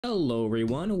Hello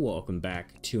everyone, welcome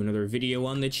back to another video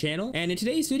on the channel, and in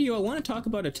today's video I want to talk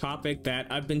about a topic that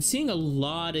I've been seeing a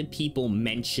lot of people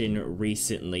mention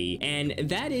recently, and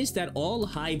that is that all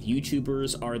Hive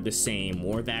YouTubers are the same,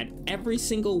 or that every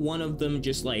single one of them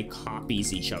just like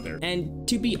copies each other. And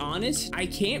to be honest, I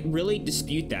can't really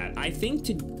dispute that. I think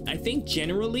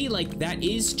generally like that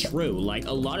is true. Like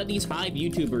a lot of these Hive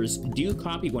YouTubers do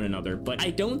copy one another, but I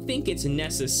don't think it's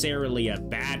necessarily a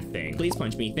bad thing. Please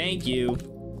punch me, thank you.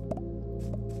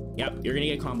 Yep, you're gonna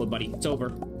get comboed, buddy. It's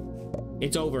over.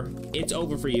 It's over. It's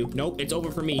over for you. Nope, it's over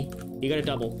for me. You got a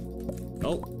double.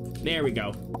 Oh, there we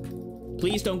go.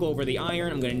 Please don't go over the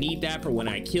iron. I'm gonna need that for when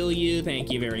I kill you.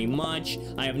 Thank you very much.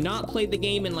 I have not played the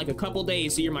game in like a couple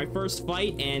days, so you're my first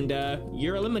fight, and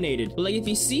you're eliminated. But like, if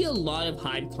you see a lot of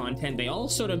Hive content, they all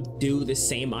sort of do the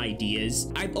same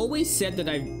ideas. I've always said that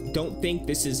I don't think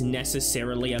this is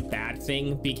necessarily a bad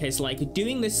thing, because like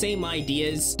doing the same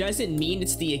ideas doesn't mean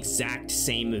it's the exact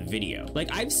same video. Like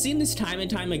I've seen this time and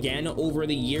time again over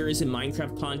the years in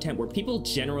Minecraft content where people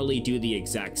generally do the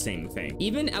exact same thing,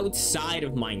 even outside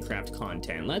of Minecraft content.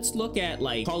 Let's look at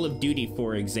like Call of Duty,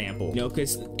 for example, you know,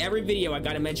 because every video I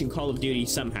gotta mention Call of Duty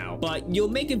somehow. But you'll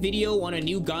make a video on a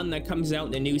new gun that comes out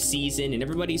in a new season, and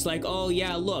everybody's like, oh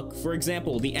yeah, look, for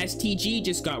example, the STG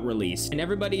just got released, and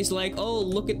everybody's like, oh,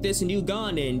 look at this new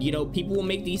gun. And you know, people will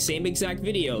make the same exact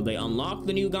video. They unlock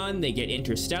the new gun, they get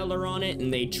Interstellar on it,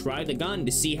 and they try the gun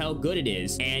to see how good it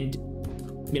is. And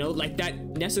you know, like that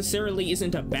necessarily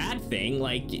isn't a bad thing.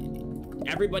 Like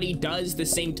everybody does the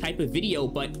same type of video,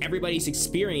 but everybody's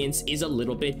experience is a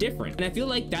little bit different. And I feel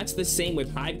like that's the same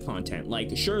with Hive content.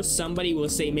 Like, sure, somebody will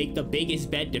say make the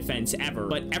biggest bed defense ever,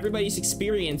 but everybody's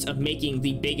experience of making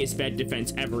the biggest bed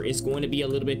defense ever is going to be a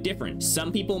little bit different.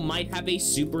 Some people might have a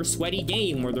super sweaty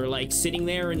game where they're like sitting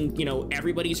there and, you know,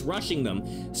 everybody's rushing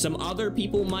them. Some other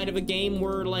people might have a game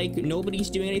where like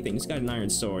nobody's doing anything. It's got an iron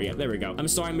sword. Yeah, there we go. I'm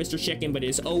sorry, Mr. Chicken, but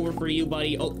it's over for you,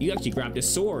 buddy. Oh, you actually grabbed a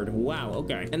sword. Wow,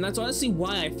 okay. And that's honestly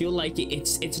why I feel like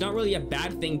it's not really a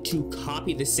bad thing to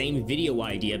copy the same video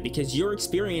idea, because your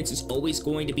experience is always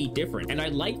going to be different. And I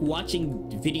like watching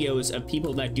videos of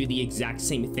people that do the exact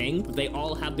same thing, but they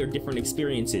all have their different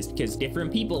experiences, because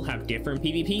different people have different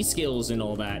PvP skills and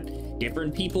all that.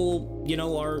 Different people, you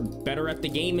know, are better at the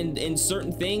game in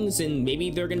certain things, and maybe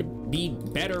they're gonna be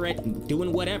better at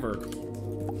doing whatever.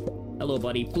 Hello,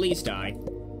 buddy. Please die.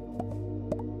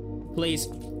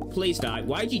 Please die.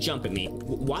 Why did you jump at me?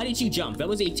 Why did you jump? That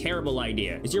was a terrible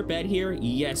idea. Is your bed here?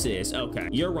 Yes, it is. Okay.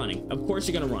 You're running. Of course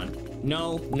you're gonna run.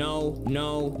 No, no,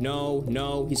 no, no,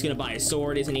 no. He's gonna buy a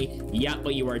sword, isn't he? Yep,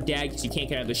 but you are dead because you can't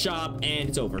get out of the shop, and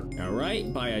it's over. All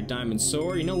right, buy a diamond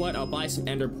sword. You know what? I'll buy some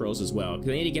ender pearls as well,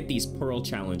 because I need to get these pearl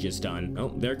challenges done.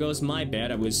 Oh, there goes my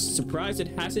bed. I was surprised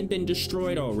it hasn't been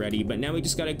destroyed already, but now we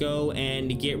just gotta go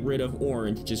and get rid of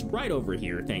orange, just right over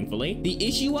here, thankfully. The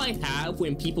issue I have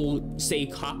when people say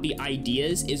copy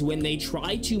ideas is when they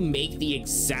try to make the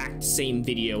exact same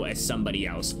video as somebody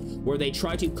else, where they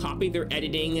try to copy their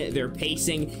editing, their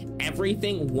pacing,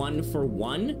 everything one for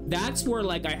one. That's where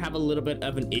like I have a little bit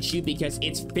of an issue, because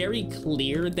it's very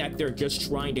clear that they're just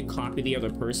trying to copy the other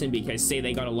person because say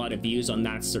they got a lot of views on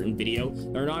that certain video.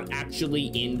 They're not actually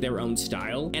in their own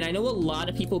style. And I know a lot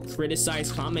of people criticize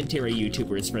commentary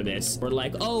YouTubers for this. We're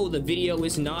like, oh, the video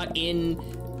is not in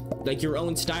like your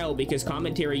own style because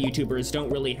commentary YouTubers don't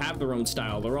really have their own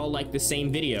style. They're all like the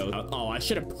same video. Oh, I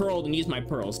should have pearled and used my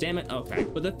pearls. Damn it. Okay.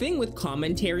 But the thing with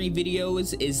commentary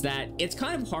videos is that it's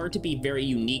kind of hard to be very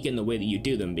unique in the way that you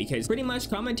do them, because pretty much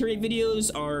commentary videos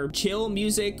are chill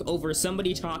music over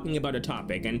somebody talking about a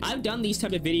topic. And I've done these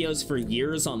type of videos for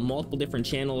years on multiple different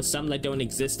channels, some that don't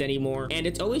exist anymore. And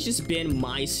it's always just been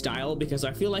my style because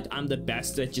I feel like I'm the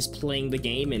best at just playing the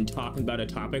game and talking about a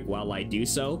topic while I do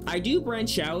so. I do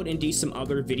branch out and do some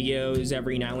other videos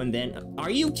every now and then.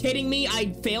 Are you kidding me?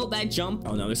 I failed that jump.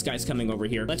 Oh no, this guy's coming over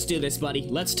here. Let's do this, buddy.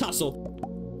 Let's tussle.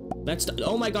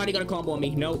 Oh my god, he got a combo on me.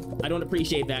 No, I don't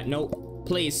appreciate that. No,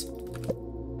 please.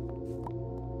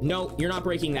 No, you're not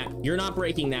breaking that. You're not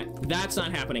breaking that. That's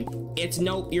not happening. It's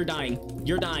nope, you're dying.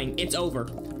 You're dying. It's over.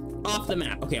 Off the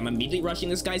map. Okay, I'm immediately rushing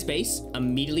this guy's base.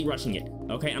 Immediately rushing it.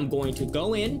 Okay, I'm going to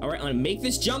go in. All right, I'm gonna make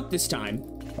this jump this time.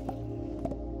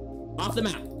 Off the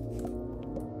map.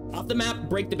 Off the map,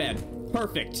 break the bed.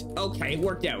 Perfect. Okay,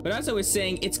 worked out. But as I was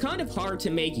saying, it's kind of hard to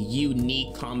make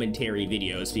unique commentary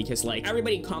videos because like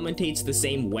everybody commentates the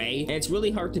same way and it's really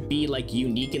hard to be like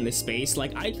unique in the space.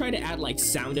 Like I try to add like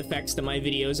sound effects to my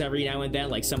videos every now and then,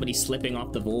 like somebody slipping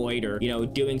off the void or, you know,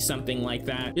 doing something like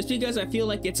that, just because I feel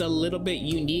like it's a little bit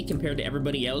unique compared to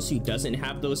everybody else who doesn't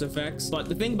have those effects. But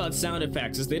the thing about sound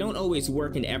effects is they don't always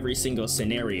work in every single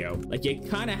scenario. Like you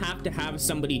kind of have to have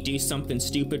somebody do something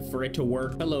stupid for it to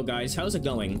work. Hello guys, how's it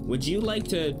going? Would you like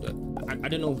to I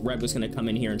don't know if Red was gonna come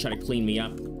in here and try to clean me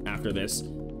up after this.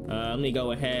 Let me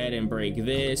go ahead and break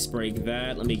this, break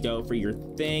that. Let me go for your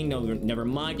thing. No, never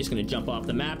mind. Just gonna jump off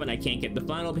the map and I can't get the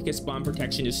final because spawn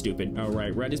protection is stupid. All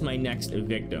right, Red is my next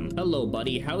victim. Hello,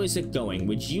 buddy. How is it going?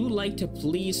 Would you like to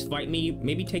please fight me?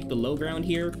 Maybe take the low ground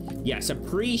here? Yes,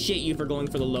 appreciate you for going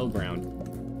for the low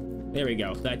ground. There we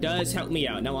go. That does help me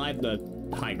out. Now I have the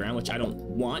high ground, which I don't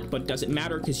want, but doesn't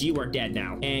matter because you are dead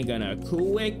now. And gonna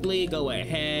quickly go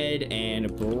ahead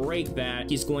and break that.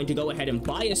 He's going to go ahead and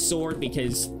buy a sword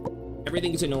because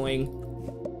everything's annoying.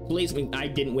 Please, I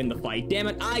didn't win the fight. Damn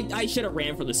it, I should have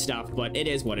ran for the stuff, but it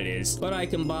is what it is. But I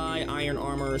can buy iron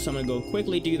armor, so I'm gonna go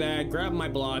quickly do that, grab my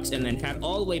blocks, and then head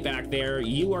all the way back there.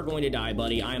 You are going to die,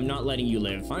 buddy. I am not letting you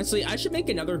live. Honestly, I should make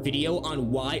another video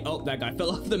on why... Oh, that guy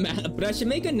fell off the map. But I should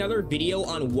make another video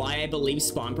on why I believe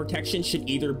spawn protection should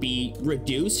either be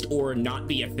reduced or not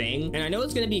be a thing. And I know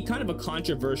it's gonna be kind of a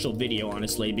controversial video,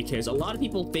 honestly, because a lot of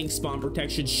people think spawn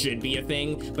protection should be a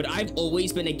thing, but I've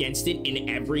always been against it in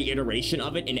every iteration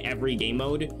of it, in every game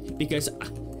mode, because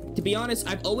to be honest,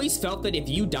 I've always felt that if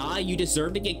you die, you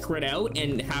deserve to get crit out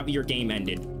and have your game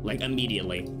ended, like,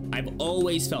 immediately. I've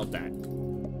always felt that.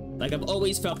 Like, I've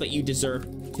always felt that you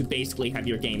deserve to basically have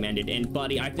your game ended, and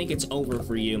buddy, I think it's over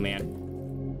for you,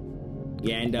 man.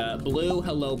 Yeah, and Blue,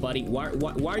 hello, buddy. Why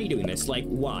are you doing this? Like,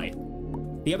 why?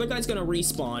 The other guy's gonna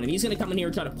respawn, and he's gonna come in here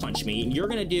and try to punch me, and you're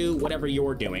gonna do whatever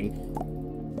you're doing.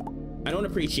 I don't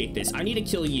appreciate this. I need to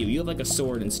kill you. You have, like, a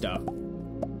sword and stuff.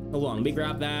 Hold on, let me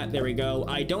grab that. There we go.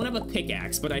 I don't have a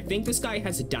pickaxe, but I think this guy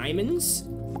has diamonds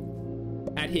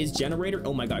at his generator.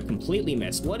 Oh my god, completely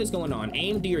missed. What is going on?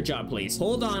 Aim, do your job, please.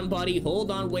 Hold on, buddy. Hold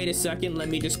on. Wait a second. Let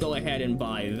me just go ahead and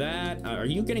buy that. Are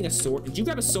you getting a sword? Did you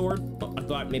grab a sword? Oh, I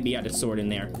thought maybe you had a sword in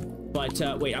there.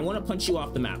 But wait, I want to punch you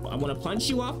off the map. I want to punch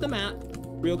you off the map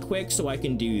real quick so I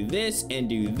can do this and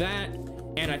do that.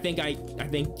 And I think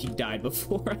he died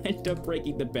before I ended up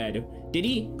breaking the bed. Did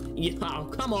he? Yeah, oh,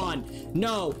 come on.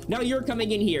 No, now you're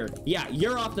coming in here. Yeah,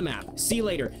 you're off the map. See you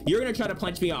later. You're gonna try to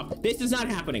punch me off. This is not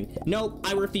happening. Nope,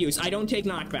 I refuse. I don't take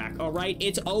knockback, all right?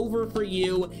 It's over for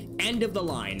you. End of the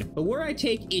line. But where I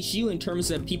take issue in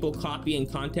terms of people copying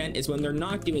content is when they're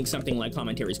not doing something like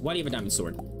commentaries. Why do you have a diamond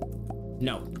sword?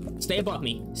 No. Stay above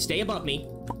me. Stay above me.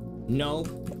 No.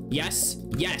 Yes.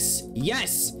 Yes.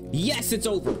 Yes. Yes, it's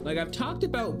over. Like, I've talked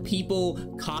about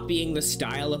people copying the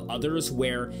style of others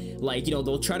where, like, you know,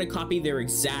 they'll try to copy their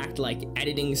exact, like,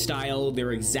 editing style,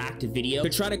 their exact video, to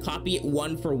try to copy it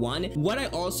one for one. What I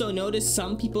also noticed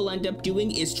some people end up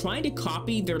doing is trying to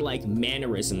copy their, like,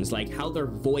 mannerisms, like how their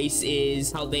voice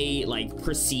is, how they, like,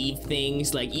 perceive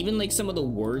things, like, even, like, some of the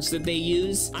words that they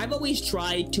use. I've always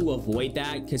tried to avoid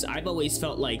that because I've always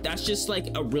felt like that's just, like,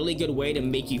 a really good way to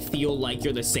make you feel like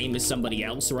you're the same as somebody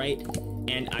else, right?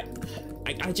 And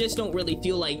I just don't really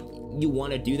feel like you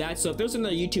want to do that. So if there's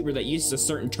another YouTuber that uses a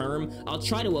certain term, I'll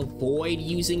try to avoid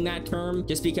using that term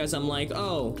just because I'm like,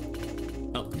 oh,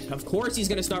 of course he's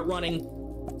gonna start running.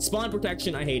 Spawn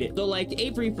protection, I hate it. So like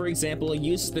Avery, for example,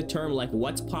 uses the term like,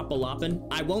 what's pop-a-loppin'?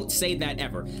 I won't say that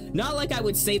ever. Not like I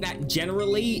would say that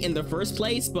generally in the first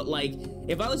place, but like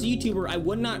if I was a YouTuber, I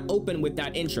would not open with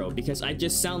that intro because I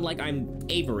just sound like I'm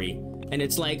Avery. And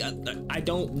it's like, I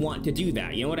don't want to do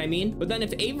that, you know what I mean? But then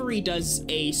if Avery does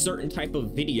a certain type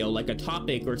of video, like a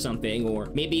topic or something, or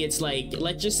maybe it's like,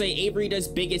 let's just say Avery does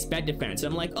biggest bed defense.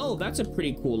 I'm like, oh, that's a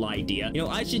pretty cool idea. You know,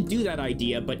 I should do that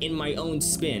idea, but in my own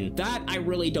spin. That I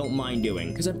really don't mind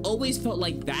doing, because I've always felt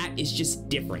like that is just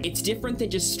different. It's different than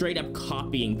just straight up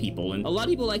copying people. And a lot of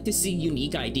people like to see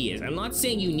unique ideas. I'm not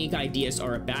saying unique ideas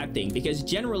are a bad thing, because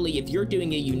generally, if you're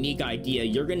doing a unique idea,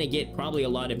 you're gonna get probably a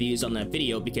lot of views on that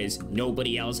video because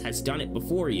nobody else has done it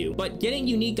before you. But getting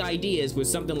unique ideas with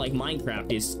something like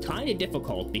Minecraft is kind of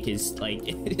difficult because, like,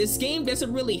 this game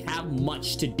doesn't really have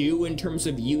much to do in terms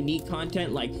of unique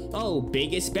content. Like, oh,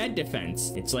 biggest bed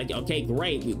defense. It's like, okay,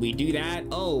 great, we do that.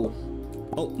 Oh,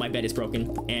 my bed is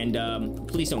broken. And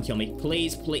please don't kill me.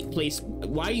 Please.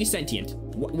 Why are you sentient?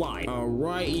 Why? All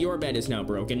right, your bed is now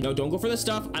broken. No, don't go for the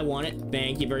stuff. I want it.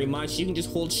 Thank you very much. You can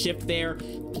just hold shift there.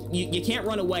 You can't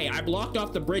run away. I blocked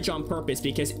off the bridge on purpose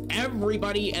because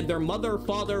everybody and their mother,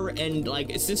 father, and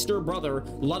like sister, brother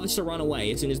loves to run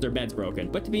away as soon as their bed's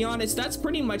broken. But to be honest, that's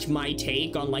pretty much my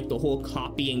take on like the whole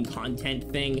copying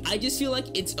content thing. I just feel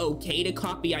like it's okay to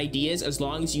copy ideas as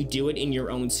long as you do it in your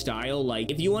own style.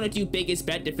 Like if you want to do biggest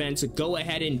bed defense, go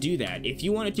ahead and do that. If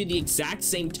you want to do the exact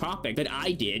same topic that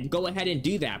I did, go ahead and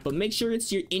do that. But make sure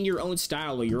it's in your own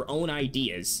style or your own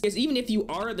ideas. Because even if you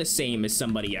are the same as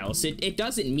somebody else, it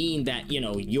doesn't mean that, you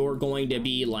know, you're going to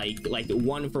be like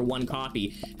one for one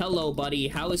copy. Hello, buddy.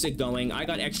 How is it going? I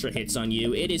got extra hits on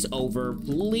you. It is over.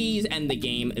 Please end the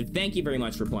game. Thank you very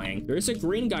much for playing. There's a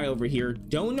green guy over here.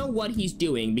 Don't know what he's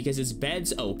doing because his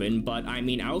bed's open, but I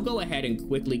mean, I'll go ahead and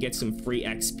quickly get some free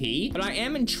XP. But I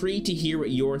am intrigued to hear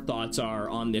what your thoughts are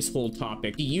on this whole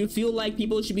topic. Do you feel like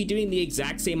people should be doing the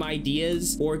exact same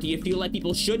ideas, or do you feel like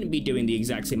people shouldn't be doing the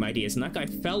exact same ideas? And that guy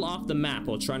fell off the map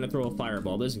while trying to throw a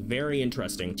fireball. This is very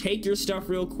interesting. Take your stuff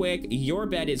real quick. Your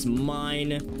bed is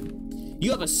mine.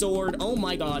 You have a sword. Oh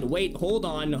my god. Wait, hold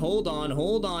on,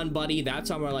 buddy. That's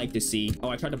how I like to see. Oh,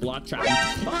 I tried to block trap.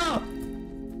 Ah!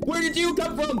 Where did you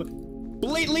come from?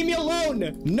 Leave me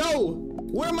alone. No.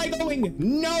 Where am I going?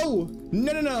 No.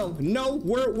 No.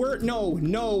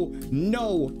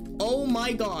 No. Oh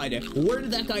my god. Where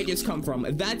did that guy just come from?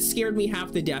 That scared me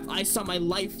half to death. I saw my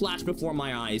light flash before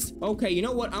my eyes. Okay, you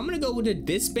know what? I'm gonna go to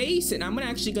this base, and I'm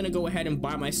actually gonna go ahead and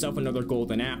buy myself another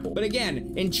golden apple. But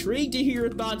again, intrigued to hear your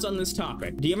thoughts on this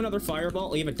topic. Do you have another fireball?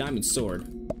 Oh, you have a diamond sword.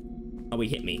 Oh, he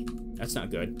hit me. That's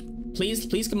not good.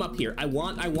 Please come up here. I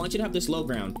want you to have this low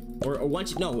ground. Or I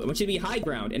want you to be high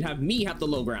ground and have me have the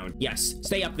low ground. Yes,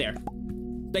 stay up there.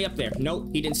 Stay up there. Nope,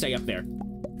 he didn't stay up there.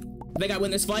 I think I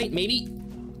win this fight, maybe?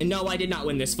 No, I did not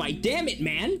win this fight. Damn it,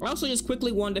 man. I also just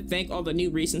quickly wanted to thank all the new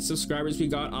recent subscribers we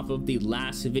got off of the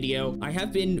last video. I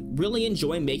have been really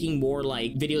enjoying making more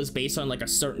like videos based on like a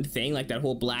certain thing, like that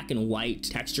whole black and white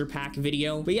texture pack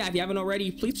video. But yeah, if you haven't already,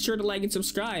 please be sure to like and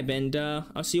subscribe, and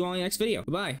I'll see you all in the next video.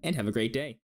 Bye-bye, and have a great day.